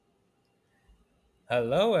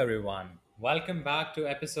Hello, everyone. Welcome back to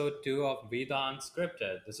episode 2 of Vida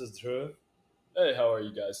Unscripted. This is Dhruv. Hey, how are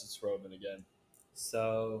you guys? It's Roman again.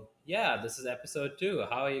 This is episode 2.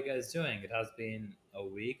 How are you guys doing? It has been a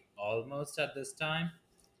week almost at this time.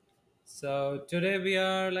 So, today we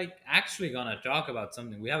are actually gonna talk about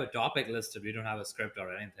something. We have a topic listed, we don't have a script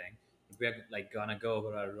or anything. We are gonna go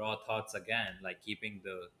over our raw thoughts again, like keeping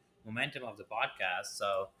the momentum of the podcast.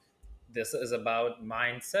 So, this is about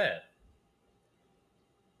mindset.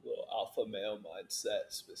 Little alpha male mindset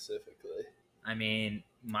specifically. I mean,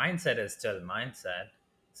 mindset is still mindset.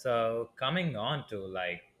 So coming on to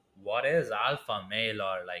what is alpha male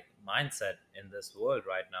or mindset in this world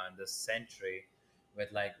right now in this century with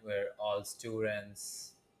we're all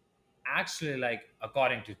students actually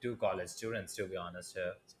according to two college students to be honest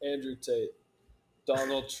here. Andrew Tate,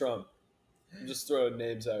 Donald Trump. I'm just throwing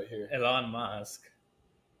names out here. Elon Musk.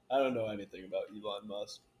 I don't know anything about Elon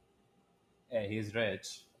Musk. Yeah, he's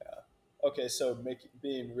rich. Okay, so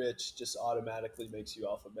being rich just automatically makes you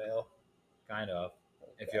alpha male. Kind of.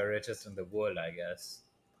 If Okay. you're richest in the world, I guess.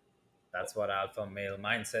 That's what alpha male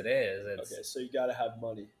mindset is. It's Okay, so you got to have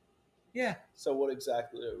money. yeah. So what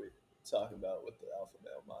exactly are we talking about with the alpha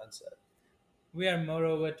male mindset? We are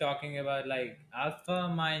moreover talking about alpha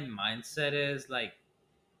mind mindset is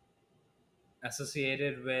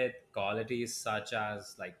associated with qualities such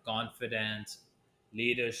as confidence,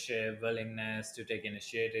 leadership, willingness to take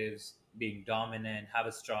initiatives, being dominant, have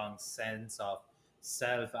a strong sense of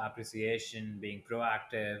self appreciation, being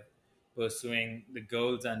proactive, pursuing the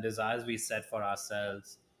goals and desires we set for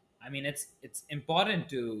ourselves. I mean, it's important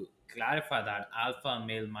to clarify that alpha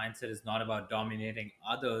male mindset is not about dominating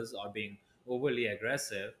others or being overly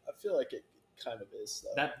aggressive. I feel like it kind of is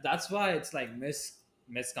though. That's why it's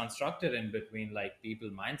misconstructed in between people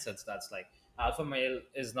mindsets. That's alpha male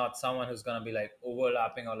is not someone who's gonna be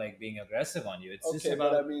overlapping or being aggressive on you. It's just Okay,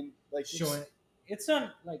 but I about mean, like showing. It's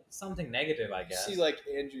not something negative, I you see guess. like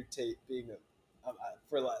Andrew Tate being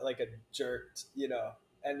for like a jerk,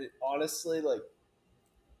 and honestly, like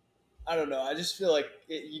I don't know, I just feel like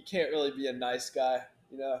you can't really be a nice guy.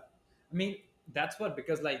 I mean, that's what,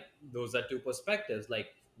 because those are two perspectives. Like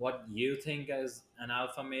what you think as an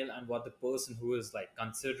alpha male and what the person who is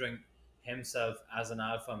considering himself as an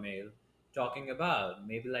alpha male talking about.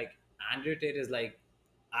 Maybe Andrew Tate is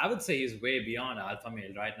I would say he's way beyond alpha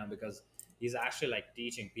male right now because he's actually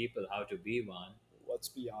teaching people how to be one. What's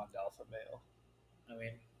beyond alpha male? I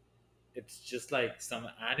mean, it's just some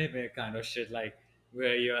anime kind of shit,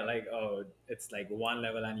 where you're oh, it's one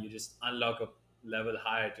level and you just unlock a level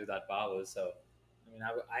higher to that power. So I mean,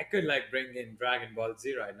 I could bring in Dragon Ball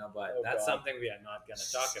Z right now, but Oh that's God. something we are not gonna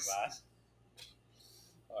talk about.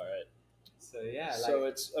 All right. So yeah, So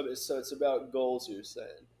it's about goals. You're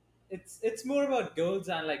saying. it's more about goals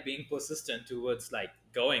and being persistent towards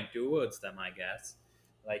going towards them, I guess.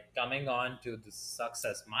 Coming on to the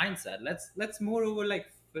success mindset, let's moreover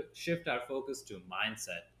shift our focus to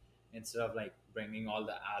mindset instead of bringing all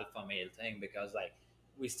the alpha male thing, because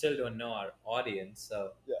we still don't know our audience.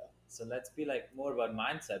 So Yeah. let's be more about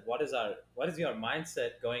mindset. What is your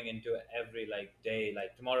mindset going into every day?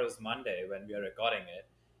 Like tomorrow is Monday when we are recording it.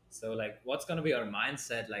 So what's gonna be your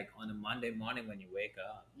mindset on a Monday morning when you wake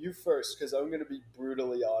up? You first, because I'm gonna be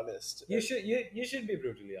brutally honest. You should be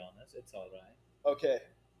brutally honest. It's all right. Okay.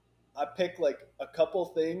 I pick like a couple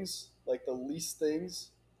things, like the least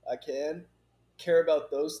things I can, care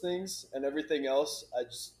about those things, and everything else I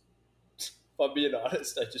just, if I'm being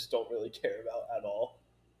honest, I just don't really care about at all.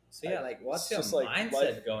 So yeah, what's It's your just like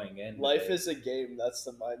mindset going in? life is a game. That's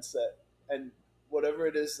the mindset, and whatever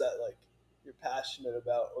it is that like you're passionate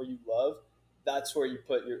about or you love, that's where you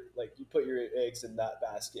put your eggs in that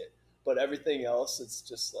basket. But everything else, it's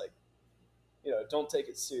just like don't take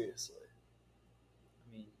it seriously.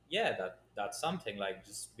 I mean, yeah, that's something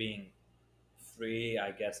just being free.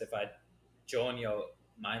 I guess if I join your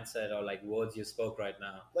mindset or words you spoke right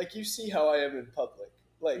now. Like you see how I am in public,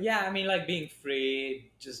 like Yeah, I mean, being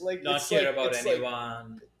free, just like not it's care like about it's like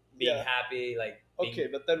anyone, being yeah. happy, Okay, being.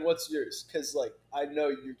 but then what's yours? Because like I know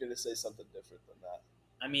you're gonna say something different than that.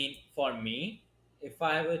 I mean, for me, if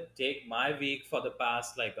I would take my week for the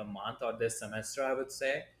past a month or this semester, I would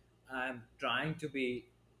say I'm trying to be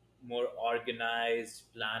more organized,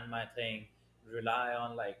 plan my thing, rely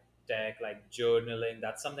on tech, journaling.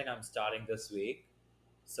 That's something I'm starting this week.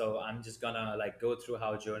 So I'm just gonna go through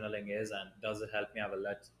how journaling is and does it help me. I will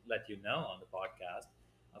let you know on the podcast,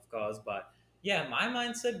 of course. But yeah, my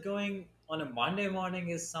mindset going on a Monday morning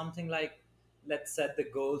is something let's set the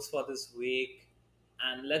goals for this week,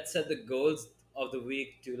 and let's set the goals of the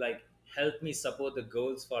week to help me support the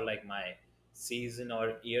goals for my season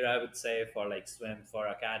or year, I would say, for like swim, for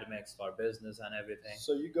academics, for business, and everything.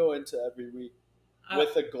 So you go into every week Uh,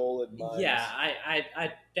 with a goal in mind. yeah,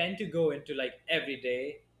 I tend to go into like every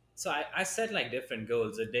day. So I set like different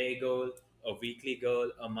goals: a day goal, a weekly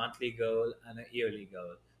goal, a monthly goal, and a yearly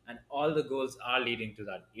goal. And all the goals are leading to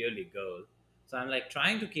that yearly goal. So I'm like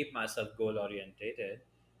trying to keep myself goal orientated,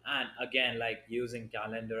 and again like using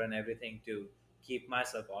calendar and everything to keep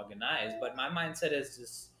myself organized. But my mindset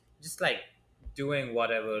is just like doing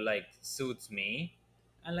whatever like suits me,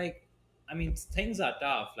 and like I mean things are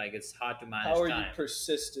tough. Like it's hard to How manage are you time.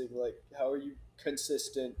 persisting? Like, how are you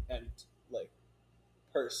consistent and like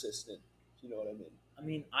persistent? If you know what I mean. I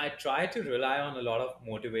mean, I try to rely on a lot of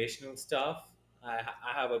motivational stuff. I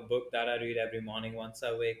have a book that I read every morning once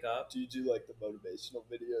I wake up. Do you do like the motivational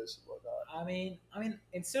videos and whatnot? I mean,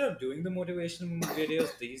 instead of doing the motivational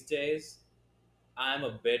videos these days, I'm a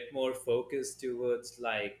bit more focused towards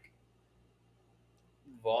like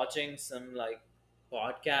watching some like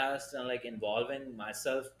podcasts and like involving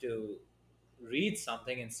myself to read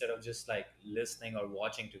something instead of just like listening or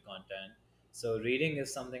watching to content. So reading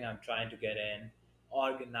is something I'm trying to get in,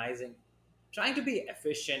 organizing, trying to be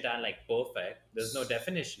efficient and like perfect. There's no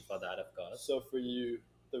definition for that, of course. So for you,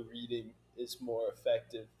 the reading is more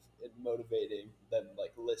effective and motivating than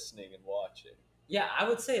like listening and watching. Yeah, I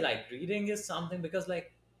would say like reading is something because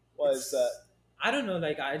like Why is that? it's I don't know,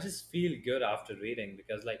 like I just feel good after reading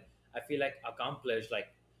because like I feel like accomplished, like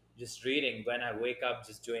just reading when I wake up,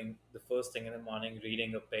 just doing the first thing in the morning,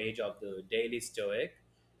 reading a page of the Daily Stoic.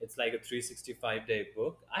 It's like a 365-day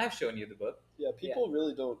book. I have shown you the book. Yeah, Yeah. people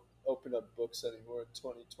really don't open up books anymore in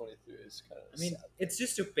 2023. It's kind of I a mean, sad thing. it's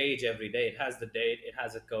just a page every day. It has the date, it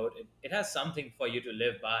has a code, it has something for you to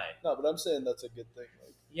live by. No, but I'm saying that's a good thing.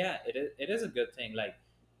 Like, Yeah, it is a good thing. Like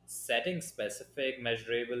setting specific,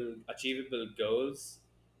 measurable, achievable goals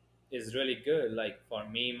is really good. Like for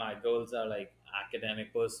me, my goals are like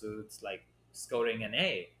academic pursuits, like scoring an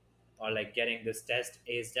A, or like getting this test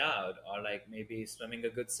aced out, or like maybe swimming a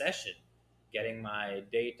good session, getting my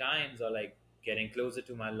day times, or like getting closer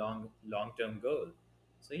to my long term goal.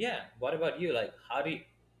 So yeah, what about you? Like,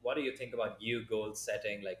 what do you think about you goal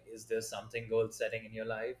setting? Like, is there something goal setting in your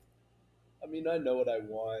life? I mean, I know what I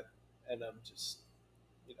want, and I'm just,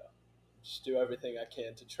 you know, just do everything I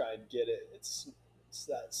can to try and get it. It's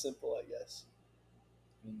that simple, I guess.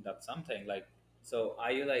 I mean, that's something like. So,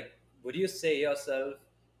 are you like? Would you say yourself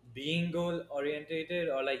being goal orientated,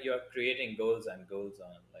 or like you're creating goals and goals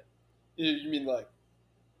on like? You mean like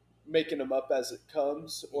making them up as it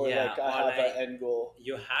comes, or Yeah, like I or have an like end goal?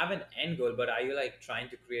 you have an end goal, but are you like trying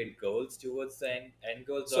to create goals towards the end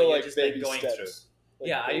goals, or So you're like just like baby going through? steps, like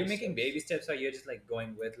Yeah, are you baby making steps. baby steps, or you're just like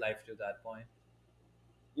going with life to that point?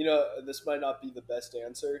 You know, this might not be the best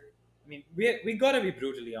answer. I mean, we gotta be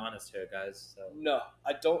brutally honest here, guys. So No,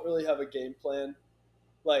 I don't really have a game plan.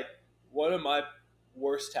 Like one of my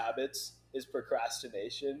worst habits is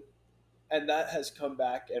procrastination, and that has come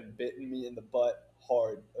back and bitten me in the butt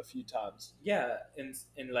hard a few times. yeah, in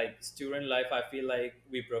like student life, I feel like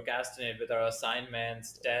we procrastinate with our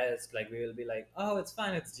assignments, tests. Like we will be like, oh, it's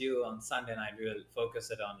fine, it's due on Sunday night. We will focus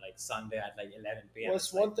it on like Sunday at like 11 p.m. Well, it's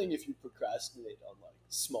It's like, one thing if you procrastinate on like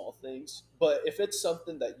small things, but if it's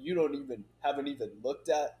something that you don't even haven't even looked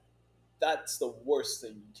at, that's the worst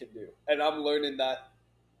thing you can do. And I'm learning that,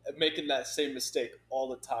 making that same mistake all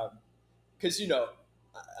the time. Because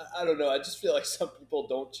I don't know. I just feel like some people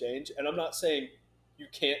don't change, and I'm not saying you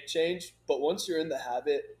can't change, but once you're in the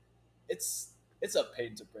habit, it's it's a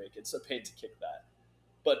pain to break. It's a pain to kick that.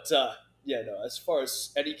 But yeah, no. As far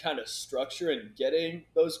as any kind of structure and getting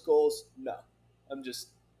those goals, no. I'm just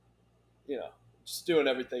you know just doing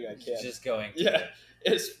everything I can. just going through Yeah, it.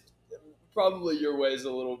 it's probably your way is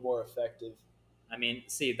a little more effective. I mean,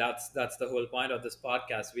 see, that's the whole point of this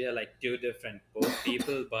podcast. We are like two different both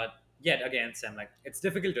people, but yet again, Sam, like it's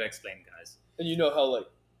difficult to explain, guys. And you know how like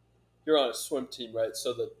you're on a swim team, right?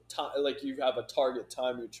 So the time, like you have a target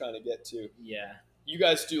time you're trying to get to. Yeah. You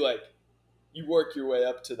guys do like you work your way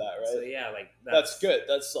up to that, So right? yeah, like That's that's good.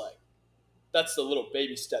 That's like that's the little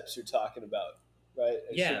baby steps you're talking about, right? It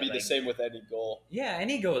should yeah, be the like same with any goal. yeah,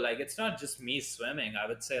 any goal. Like it's not just me swimming. I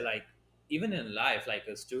would say like even in life, like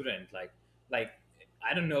a student, like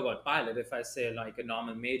I don't know about pilot. If I say like a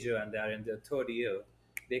normal major and they're in their third year,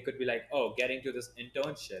 they could be like, oh, getting to this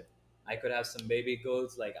internship. I could have some baby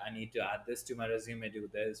goals like I need to add this to my resume, do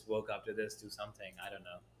this, work after this, do something. I don't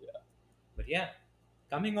know. Yeah, But yeah,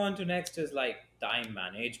 coming on to next is like time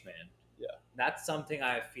management. yeah. That's something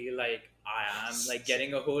I feel like I am like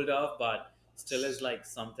getting a hold of, but still is like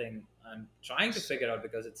something I'm trying to figure out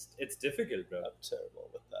because it's difficult, bro. I'm terrible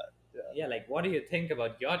with that. Yeah. yeah, like what do you think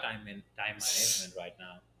about your time management right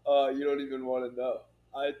now? You don't even want to know.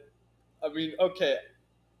 I I mean, okay,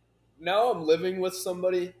 now I'm living with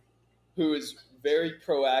somebody who is very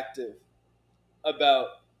proactive about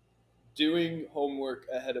doing homework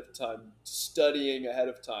ahead of time, studying ahead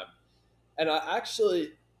of time. And I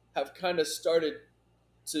actually have kind of started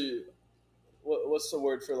to what's the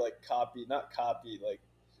word for like copy? Not copy, like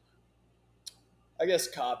I guess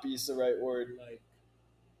copy is the right word. Like,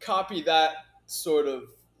 Copy that sort of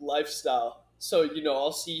lifestyle. So,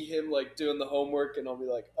 I'll see him like doing the homework and I'll be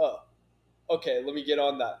like, "Oh, okay, let me get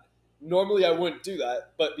on that." Normally I wouldn't do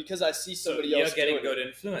that, but because I see so somebody you're else getting doing it. good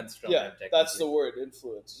influence from Yeah, him that's technically. the word,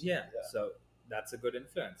 influence. Yeah, Yeah. so that's a good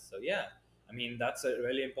influence. So yeah, I mean that's a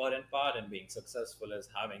really important part in being successful is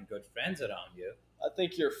having good friends around you. I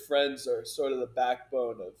think your friends are sort of the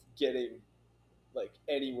backbone of getting like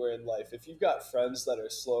anywhere in life. If you've got friends that are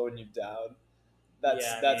slowing you down, that's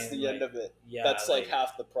Yeah, I that's mean the end like of it. yeah, That's like like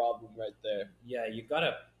half the problem right there. yeah, you got.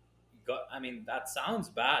 I mean that sounds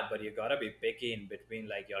bad, but you gotta be picky in between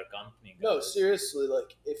like your company, No, guys. seriously,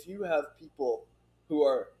 like if you have people who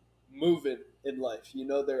are moving in life,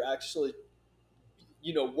 they're actually,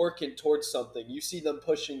 working towards something. You see them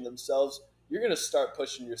pushing themselves, you're going to start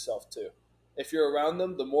pushing yourself too. If you're around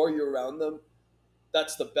them, the more you're around them,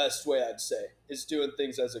 that's the best way I'd say is doing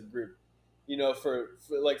things as a group.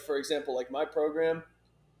 For example, like my program,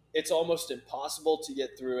 it's almost impossible to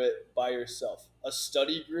get through it by yourself. A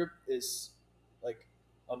study group is like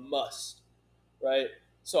a must, right?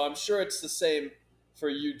 So I'm sure it's the same for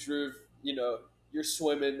you, Drew. You're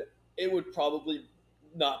swimming. It would probably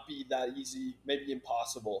not be that easy, maybe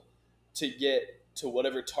impossible, to get to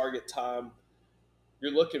whatever target time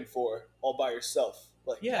you're looking for all by yourself.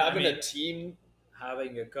 Like Yeah, I having a mean team.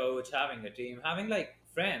 having a coach, having a team, having like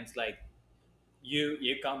friends, like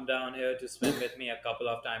you come down here to swim with me a couple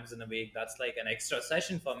of times in a week. That's like an extra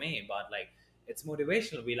session for me, but like it's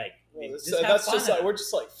motivational. We just have That's fun just in like it. we're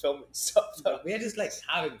just like filming stuff. Though. But we're just like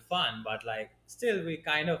having fun, but like still we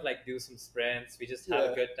kind of like do some sprints. We just have a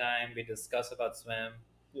Yeah, good time. We discuss about swim.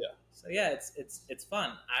 yeah. So yeah, it's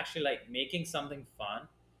fun actually, like making something fun.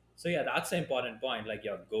 So yeah, that's the important point, like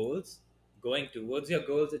your goals, going towards your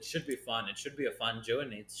goals, it should be fun. It should be a fun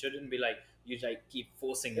journey. It shouldn't be like you like keep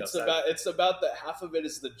forcing It's yourself. about it's about that half of it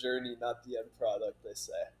is the journey, not the end product. They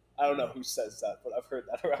say. I don't know who says that, but I've heard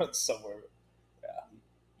that around somewhere. Yeah.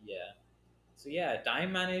 Yeah. So yeah,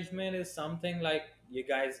 time management is something like you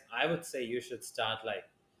guys, I would say you should start like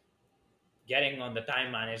getting on the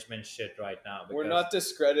time management shit right now We're because not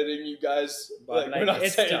discrediting you guys. but Like we're like not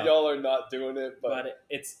it's saying tough. y'all are not doing it, but But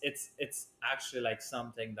it's actually like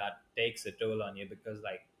something that takes a toll on you because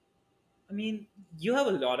like I mean, you have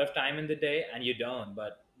a lot of time in the day and you don't,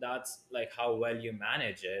 but that's like how well you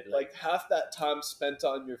manage it. Like, like half that time spent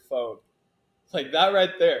on your phone, like that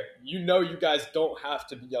right there, you guys don't have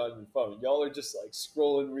to be on your phone. Y'all are just like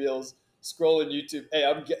scrolling reels, scrolling YouTube. Hey,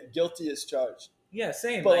 I'm guilty as charged. yeah,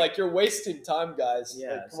 same. But Like, like you're wasting time, guys.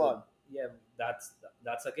 yeah, Like, come so on. yeah,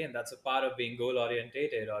 that's again, that's a part of being goal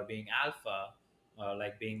orientated or being alpha or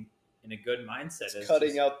like being in a good mindset It's is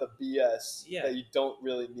cutting just, out the BS yeah, that you don't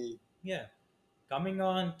really need. yeah. Coming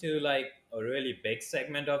on to like a really big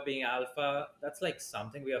segment of being alpha, that's like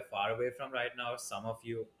something we are far away from right now. Some of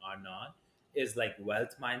you are not, is like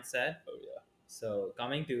wealth mindset. Oh yeah. So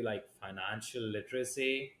coming to like financial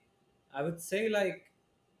literacy, I would say like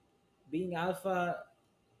being alpha,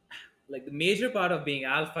 like the major part of being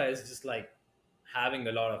alpha is just like having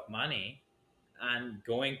a lot of money, and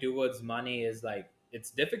going towards money is like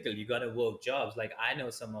it's difficult. You got to work jobs. Like I know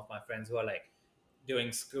some of my friends who are like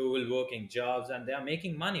doing school, working jobs, and they are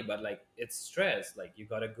making money, but like it's stress. Like you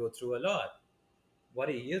got to go through a lot. What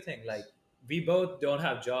do you think? Like we both don't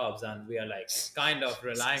have jobs and we are like kind of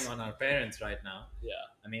relying on our parents right now. Yeah.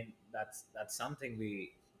 I mean, that's something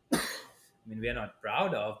I mean, we are not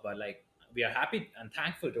proud of, but like we are happy and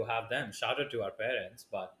thankful to have them. Shout out to our parents,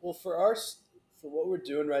 but Well, for what we're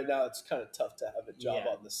doing right now, it's kind of tough to have a job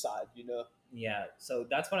yeah, on the side. yeah. So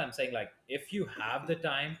that's what I'm saying. Like, if you have the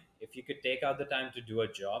time, if you could take out the time to do a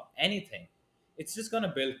job, anything, it's just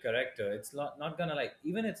gonna build character. It's not gonna like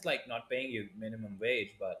even it's like not paying you minimum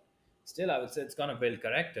wage, but still, I would say it's gonna build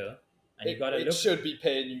character, and you gotta It look. should be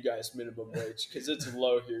paying you guys minimum wage because it's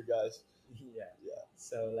low here, guys. Yeah. Yeah.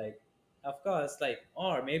 So like, of course, like,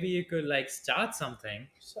 or maybe you could like start something.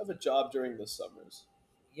 Just have a job during the summers.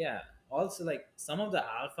 Yeah, also like some of the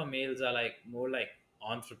alpha males are like more like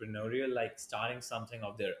entrepreneurial, like starting something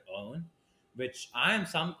of their own, which I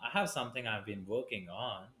have something I've been working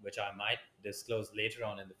on, which I might disclose later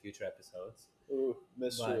on in the future episodes. Ooh,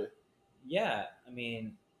 mystery. But yeah, I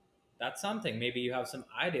mean that's something. Maybe you have some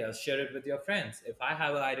ideas, share it with your friends. If I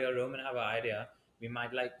have an idea, Roman have an idea, we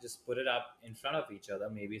might like just put it up in front of each other.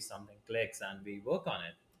 Maybe something clicks and we work on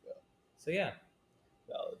it. Yeah, So yeah.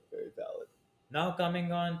 valid, very valid. Now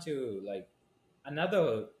coming on to like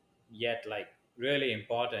another yet like really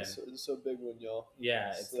important. It's so big one, y'all. Yeah,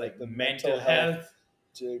 It's it's like like the mental mental health health.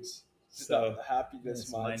 jigs. It's So the happiness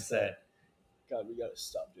it's mindset. mindset. God, we gotta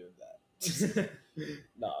stop doing that.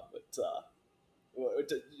 Nah, but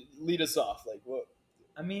lead us off. Like what?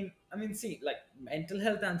 See, like mental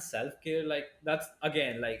health and self care, like that's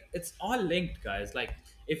again, like it's all linked, guys. Like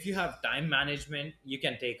if you have time management, you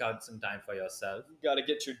can take out some time for yourself. You gotta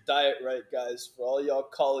get your diet right, guys. For all y'all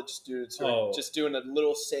college students who are Oh, just doing a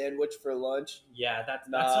little sandwich for lunch, yeah,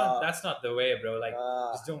 nah, that's not the way, bro. Like,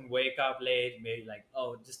 nah. just don't wake up late. Maybe like,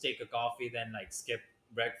 oh, just take a coffee, then like skip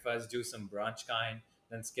breakfast, do some brunch kind,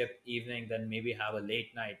 then skip evening, then maybe have a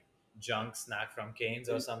late night junk snack from Canes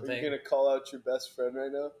or Are you something. gonna call out your best friend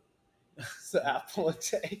right now? It's the apple a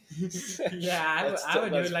day. Yeah, I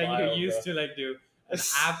would do That's like you vile, bro. used to like do an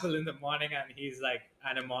apple in the morning, and he's like,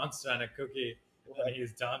 and a monster and a cookie, We'll and have,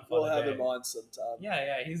 he's done for we'll the have him day. on sometime. Yeah,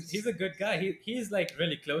 yeah, he's a good guy. He's like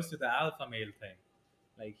really close to the alpha male thing.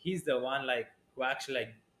 Like he's the one like who actually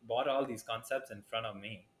like bought all these concepts in front of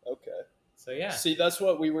me. Okay. So yeah, See, that's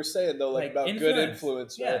what we were saying though, like like about good influence.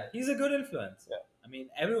 influence, right? Yeah, he's a good influence. Yeah. I mean,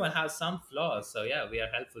 everyone has some flaws, so yeah, we are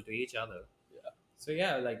helpful to each other. Yeah. So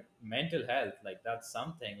yeah, like mental health, like that's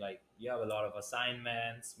something. Like you have a lot of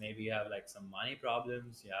assignments, maybe you have like some money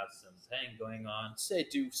problems, you have some thing going on. Say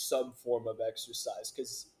do some form of exercise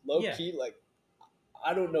because low Yeah, key, like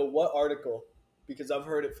I don't know what article because I've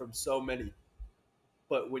heard it from so many,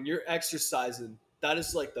 but when you're exercising, that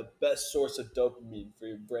is like the best source of dopamine for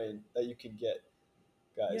your brain that you can get,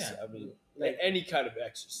 guys. yeah, I mean, like any kind of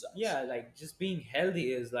exercise yeah, like just being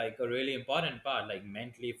healthy is like a really important part, like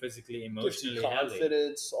mentally, physically, gives you emotionally healthy.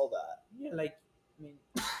 confidence, all that. Yeah, like I mean,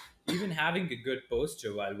 even having a good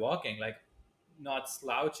posture while walking, like not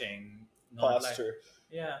slouching, not like Posture.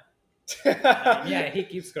 yeah. we, I mean, yeah, he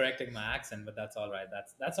keeps correcting my accent, but that's all right.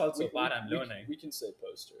 That's also a we, part I'm learning. we can say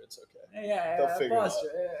poster. It's okay. Yeah, They'll yeah, figure posture.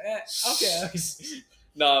 it Okay. out.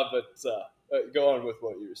 Nah, but go on with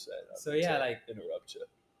what you were saying. I So meant yeah, to like interrupt you.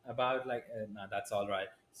 about like no, that's all right.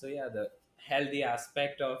 So yeah, the healthy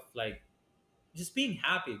aspect of like just being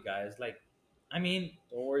happy, guys. Like, I mean,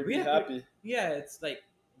 Don't worry, we be are happy. yeah, it's like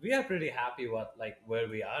we are pretty happy what like where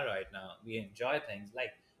we are right now. We enjoy things.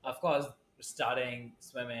 Like, of course, studying,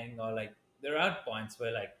 swimming, or like there are points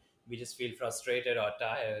where like we just feel frustrated or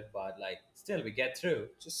tired, but like still we get through.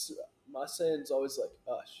 Just my saying's always like,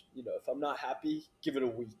 "Gosh, if I'm not happy, give it a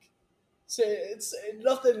week." Say it's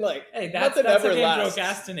nothing like Hey, nothing that's ever again lasts.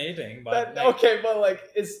 procrastinating, but That like okay, but like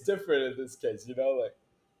it's different in this case. Like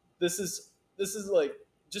this is like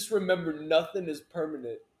just remember nothing is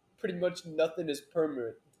permanent. Pretty much nothing is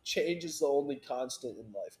permanent. Change is the only constant in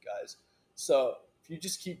life, guys. So if you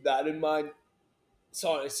just keep that in mind, it's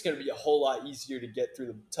going to be a whole lot easier to get through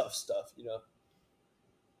the tough stuff.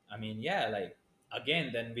 I mean, yeah, like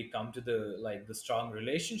again, then we come to the like the strong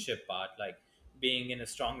relationship part, like being in a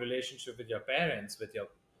strong relationship with your parents, with your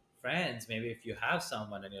friends, maybe if you have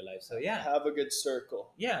someone in your life. So yeah, Have a good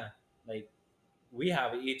circle. yeah, like we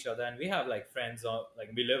have each other, and we have like friends on like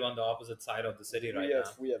we live on the opposite side of the city We right have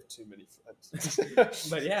now. we have too many friends.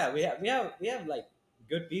 But yeah, we have like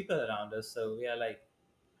good people around us, so we are like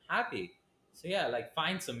happy. So yeah, like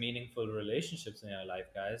find some meaningful relationships in your life,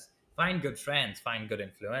 guys. Find good friends, find good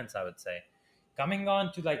influence, I would say. Coming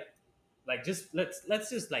on to like just let's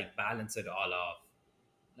just like balance it all off.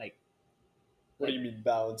 Like What do like you mean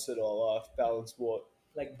balance it all off? Balance what?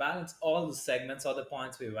 like balance all the segments or the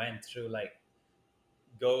points we went through, like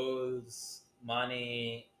goals,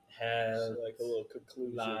 money, So health, like a little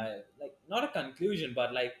conclusion. like not a conclusion,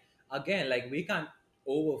 but like again, like we can't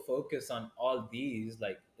over focus on all these.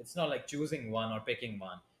 Like it's not like choosing one or picking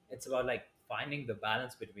one. It's about like finding the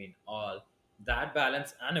balance between all that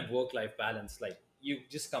balance and a work life balance. Like you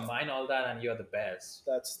just combine all that and you're the best.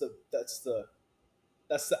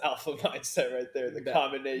 That's the alpha mindset right there. The That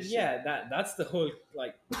combination. yeah, that's the whole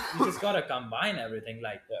like you just gotta combine everything.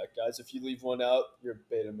 Like Yeah, guys, if you leave one out, you're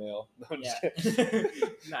beta male. No, I'm yeah, just kidding.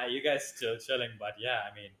 nah, you guys still chilling, but yeah,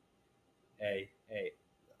 I mean, hey,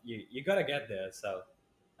 you gotta get there. So,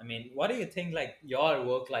 I mean, what do you think like your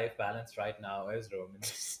work life balance right now is, Roman?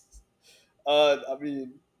 I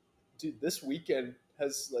mean, dude, this weekend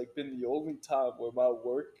has like been the only time where my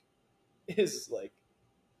work is like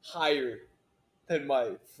higher than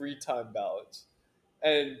my free time balance,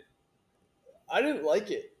 and I didn't like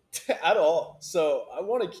it at all. So I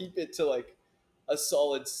want to keep it to like a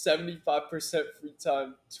solid 75% free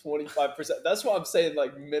time, 25%. That's why I'm saying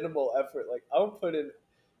like minimal effort. Like I don't put in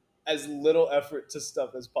as little effort to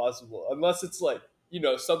stuff as possible, unless it's like,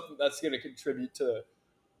 something that's going to contribute to,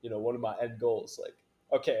 one of my end goals. Like,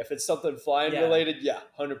 okay, if it's something flying Yeah, related, yeah,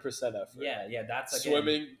 100% effort. yeah, yeah. That's again.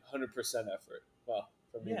 Swimming, 100% effort. Well,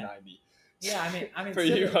 for me, Yeah, 90. yeah. I mean, For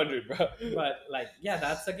you, still, 100, bro. but like, yeah,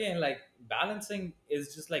 that's again like balancing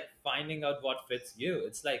is just like finding out what fits you.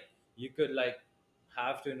 It's like you could like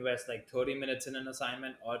have to invest like 30 minutes in an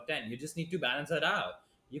assignment or 10. You just need to balance it out.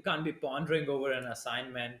 You can't be pondering over an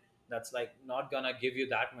assignment that's like not gonna give you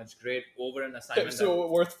that much grade over an assignment that. So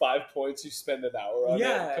worth 5 points, you spend an hour on it.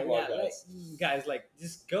 Yeah, Come on, yeah, like guys. guys, like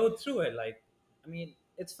just go through it. Like, I mean,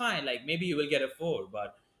 it's fine. Like maybe you will get a 4,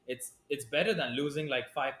 but it's better than losing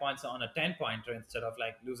like 5 points on a 10 pointer instead of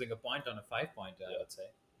like losing a point on a 5 pointer, I Yeah, would say.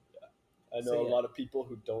 yeah. I So know a yeah. lot of people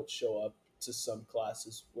who don't show up to some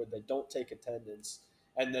classes where they don't take attendance,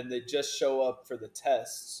 and then they just show up for the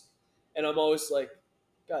tests. And I'm always like,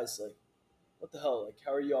 guys, like, what the hell? Like,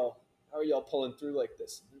 how are y'all pulling through like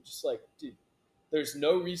this? And they're just like, dude, there's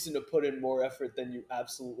no reason to put in more effort than you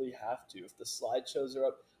absolutely have to. If the slideshows are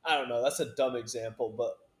up, I don't know. That's a dumb example,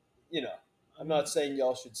 but you know, I I'm mean, not saying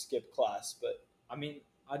y'all should skip class, but I mean,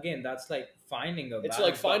 again, that's like finding a it's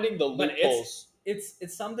like balance, finding the but it's loopholes.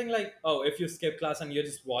 it's something like, oh, if you skip class and you're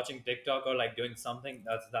just watching TikTok or like doing something,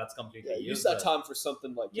 that's completely Yeah, use that useless. time for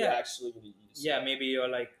something like you're Yeah, actually going to use. yeah, maybe you're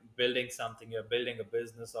like building something, you're building a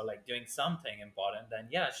business or like doing something important, then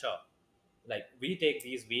yeah, sure. Like we take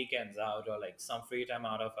these weekends out or like some free time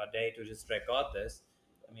out of our day to just record this.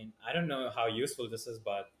 I mean, I don't know how useful this is,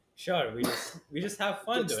 but sure, we just have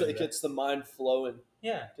fun Gets the, doing it that. gets the mind flowing,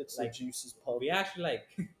 Yeah, gets the like juices we pumping. actually like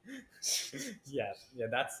yeah, yeah,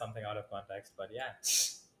 that's something out of context, but yeah,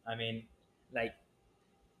 I mean, like,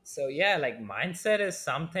 so yeah, like mindset is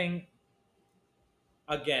something,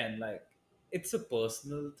 again, like it's a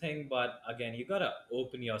personal thing, but again, you gotta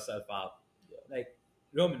open yourself up. Like,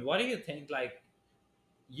 Roman, what do you think? Like,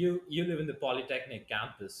 you live in the Polytechnic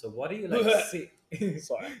campus, so what do you like Yeah. see?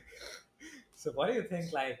 Sorry. So what do you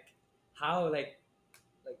think? Like, how like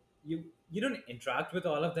you don't interact with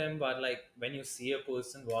all of them, but like when you see a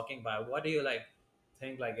person walking by, what do you like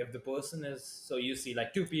think? Like, if the person is, so you see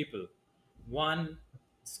like two people, one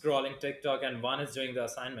scrolling TikTok and one is doing the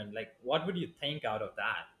assignment. Like, what would you think out of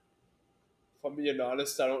that? If I'm being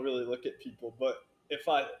honest, I don't really look at people, but if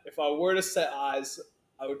I were to set eyes,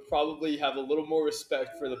 I would probably have a little more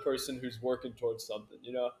respect for the person who's working towards something.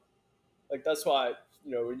 Like that's why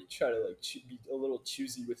when you try to like be a little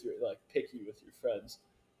choosy with your like picky with your friends,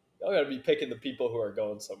 y'all gotta be picking the people who are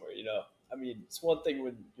going somewhere. I mean, it's one thing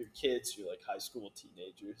when you're kids, you're like high school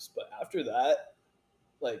teenagers, but after that,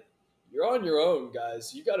 like you're on your own,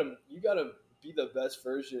 guys. You gotta be the best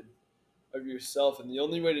version of yourself, and the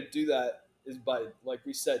only way to do that is by, like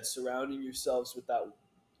we said, surrounding yourselves with that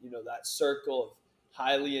circle of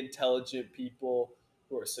highly intelligent people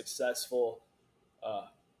who are successful. Uh,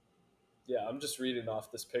 yeah, I'm just reading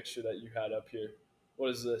off this picture that you had up here.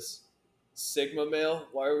 What is this? Sigma male?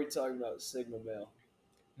 Why are we talking about Sigma male?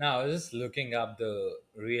 Now, I was just looking up the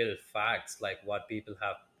real facts, like what people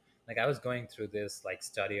have. Like, I was going through this like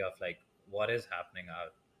study of like what is happening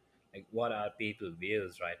out, like what are people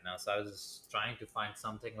views right now. So I was just trying to find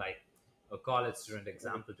something like a college student Let me,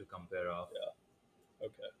 example to compare of. yeah,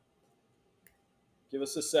 okay. Give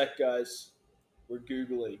us a sec, guys. We're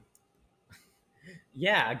Googling.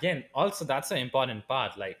 Yeah, again, also that's an important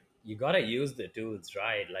part. Like, you gotta use the tools,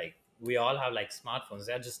 right? Like, we all have like smartphones.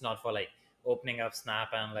 They're just not for like opening up Snap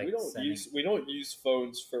and We like don't sending. use we don't use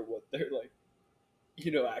phones for what they're like,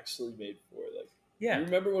 actually made for. Like, Yeah, you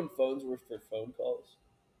remember when phones were for phone calls?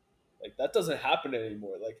 Like that doesn't happen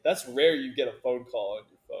anymore. Like that's rare. You get a phone call on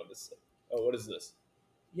your phone. It's like, oh, what is this?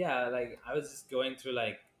 yeah. Like, I was just going through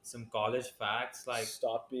like some college facts. Like,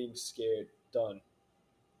 Stop being scared. Done.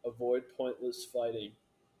 Avoid pointless fighting.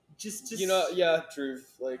 just Yeah, Drew.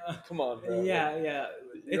 Like, uh, come on, bro. Like, yeah, yeah.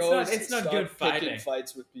 you're always It's not good start picking fighting.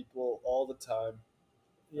 fights with people all the time.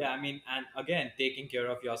 Yeah, I mean, and again, taking care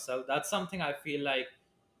of yourself. That's something I feel like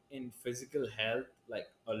in physical health, like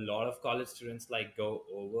a lot of college students like go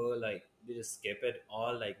over, like they just skip it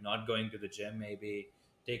all, like not going to the gym, maybe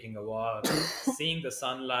taking a walk, seeing the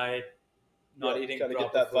sunlight, Yeah, not eating gotta get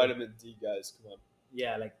proper that food. vitamin D, guys. Come on.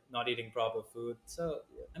 Yeah, like not eating proper food. So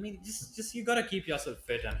Yeah. I mean, just you gotta keep yourself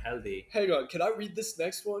fit and healthy. Hang on. Can I read this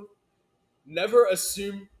next one? Never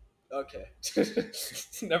assume. Okay.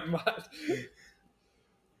 Never mind.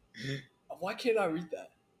 Why can't I read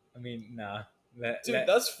that? I mean, nah. Dude,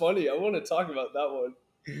 that's funny. I want to talk about that one.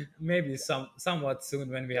 Maybe somewhat soon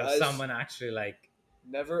when we have Guys, someone actually like.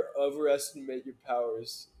 Never overestimate your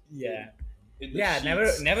powers Yeah. in the Yeah, never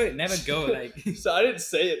sheets. never go like So I didn't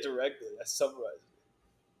say it directly. I summarized it.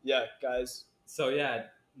 Yeah, guys. so yeah,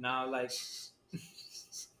 now like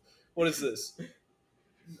What is this?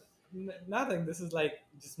 nothing. This is like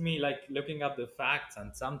just me like looking up the facts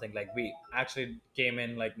and something like we actually came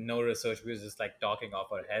in like no research. We were just like talking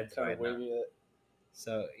off our heads Kind of right now. winging it.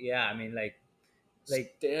 So yeah, I mean like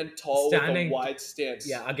Stand tall with a standing. wide stance.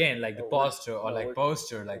 Yeah, again like the No, we're posture or no, like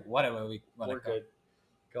posture, like whatever we want to we're good.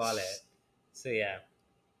 call it. So yeah,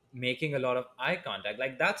 making a lot of eye contact.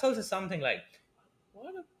 Like that's also something like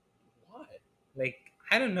What? Why? like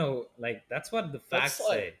I don't know. Like that's what the That's facts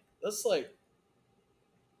say. that's like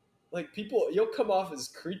people. You'll come off as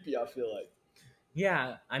creepy. I feel like.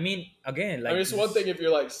 Yeah, I mean again I mean, like it's one thing if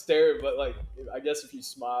you're like staring, but like I guess if you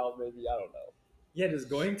smile, maybe I don't know. yeah, just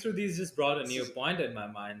going through these just brought a This new is point in my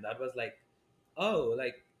mind. That was like, oh,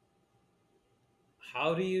 like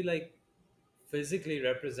how do you like physically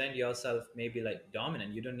represent yourself? Maybe like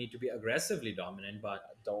dominant. You don't need to be aggressively dominant, I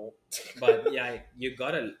don't. but yeah, you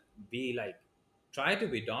gotta be like try to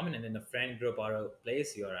be dominant in a friend group or a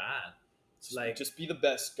place you're at. It's like Just be the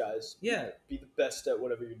best, guys. yeah, Be the best at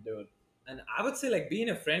whatever you're doing. and I would say like being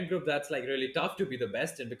a friend group that's like really tough to be the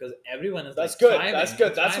best in because everyone is That's like good. thriving That's and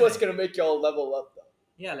good. That's what's thriving. gonna make y'all level up, though.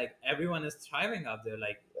 Yeah, like everyone is thriving out there.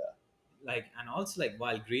 Like and also like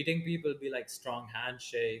while greeting people, be like strong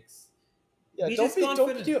handshakes. Yeah, Be don't just be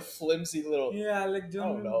confident. a flimsy little. Yeah, like I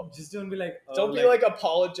don't know. don't be like oh Don't be like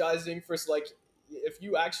apologizing for like if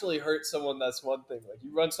you actually hurt someone. That's one thing. Like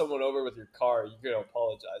you run someone over with your car, you're gonna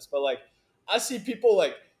apologize. But like I see people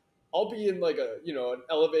like I'll be in like a an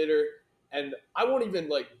elevator and I won't even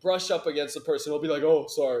like brush up against the person. I'll be like, oh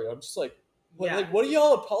sorry. I'm just like yeah like what are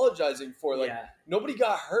y'all apologizing for? Like yeah nobody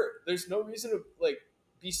got hurt. There's no reason to like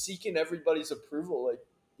be seeking everybody's approval. Like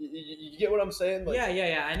you get what I'm saying? Like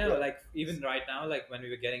yeah I know yeah. like even right now like when we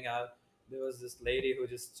were getting out there was this lady who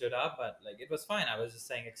just stood up but like it was fine. I was just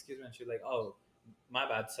saying excuse me and she was like oh my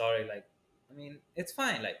bad sorry like I mean it's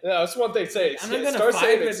fine like Yeah, that's one thing to say. I'm not gonna Start fight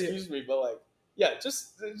saying with you. excuse me, but like, yeah,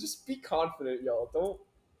 just be confident, y'all.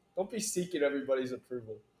 Don't be seeking everybody's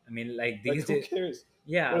approval. I mean like Like, these who days cares?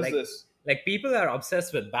 yeah What is this? like people are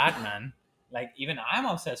obsessed with Batman. Like even I'm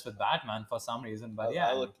obsessed with Batman for some reason but yeah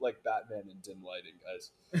I look like Batman in dim lighting,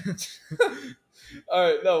 guys. All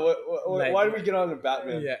right, no. Like, why did we get on to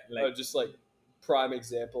Batman? yeah like Just like prime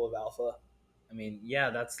example of alpha. I mean yeah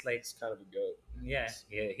that's like It's kind of a goat. yeah,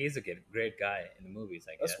 he's a great guy in the movies,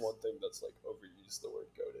 I That's guess. one thing that's like overused. The word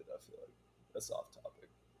goated. I feel like that's off topic.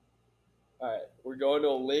 All right, we're going to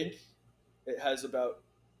a link. It has about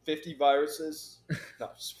 50 viruses. No,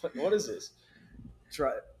 what is this?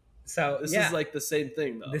 Try it. So This yeah, is like the same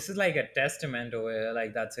thing, though. this is like a testament over here,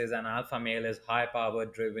 like that says an alpha male is high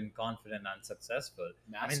powered, driven, confident, and successful.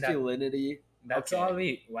 I mean Masculinity. that's Okay. all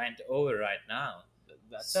we went over right now.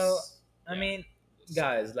 That's So I yeah. mean,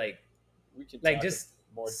 guys, we can like talk just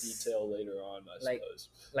in more detail later on, I like- suppose.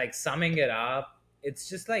 like summing it up, it's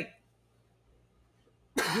just like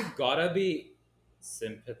you gotta be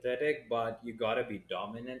sympathetic, but you gotta be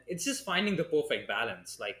dominant. It's just finding the perfect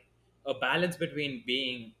balance, like a balance between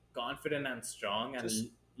being confident and strong and Just-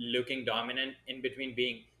 looking dominant, in between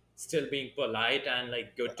being still being polite and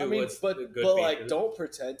like good I mean, towards but the good but people. like, don't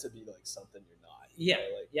pretend to be like something you're not. Yeah,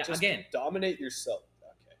 Like, yeah, just again. dominate yourself.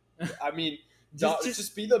 Okay. I mean, Just-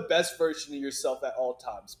 just be the best version of yourself at all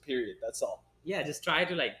times. Period. That's all. Yeah, just try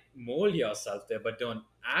to like mold yourself there, but don't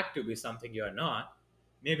act to be something you're not.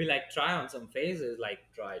 Maybe like try on some phases, like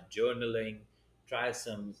try journaling, try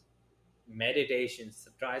some meditations,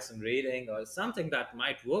 try some reading or something that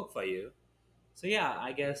might work for you. So yeah,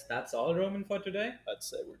 I guess that's all, Roman, for today. I'd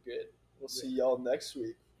say we're good. We'll see y'all next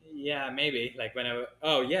week. Yeah, maybe like whenever.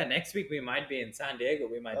 Oh yeah, next week we might be in San Diego.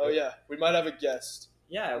 We might. Oh yeah, we might have a guest.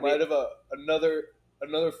 Yeah, We might have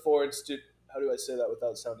another foreign student. How do I say that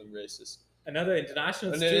without sounding racist? another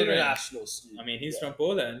international An student. international student. I mean, he's Yeah. from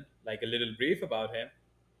Poland. Like a little brief about him,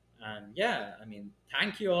 and yeah, I mean,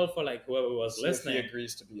 thank you all for like whoever was See if he listening.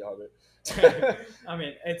 agrees to be on it. I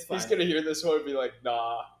mean, it's fine. He's gonna hear this one and be like,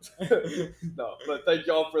 nah. No, but thank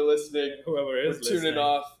y'all for listening. Whoever We're is listening. tuning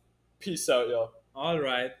off. Peace out, y'all. All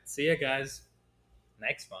right, see you guys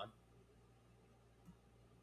next one.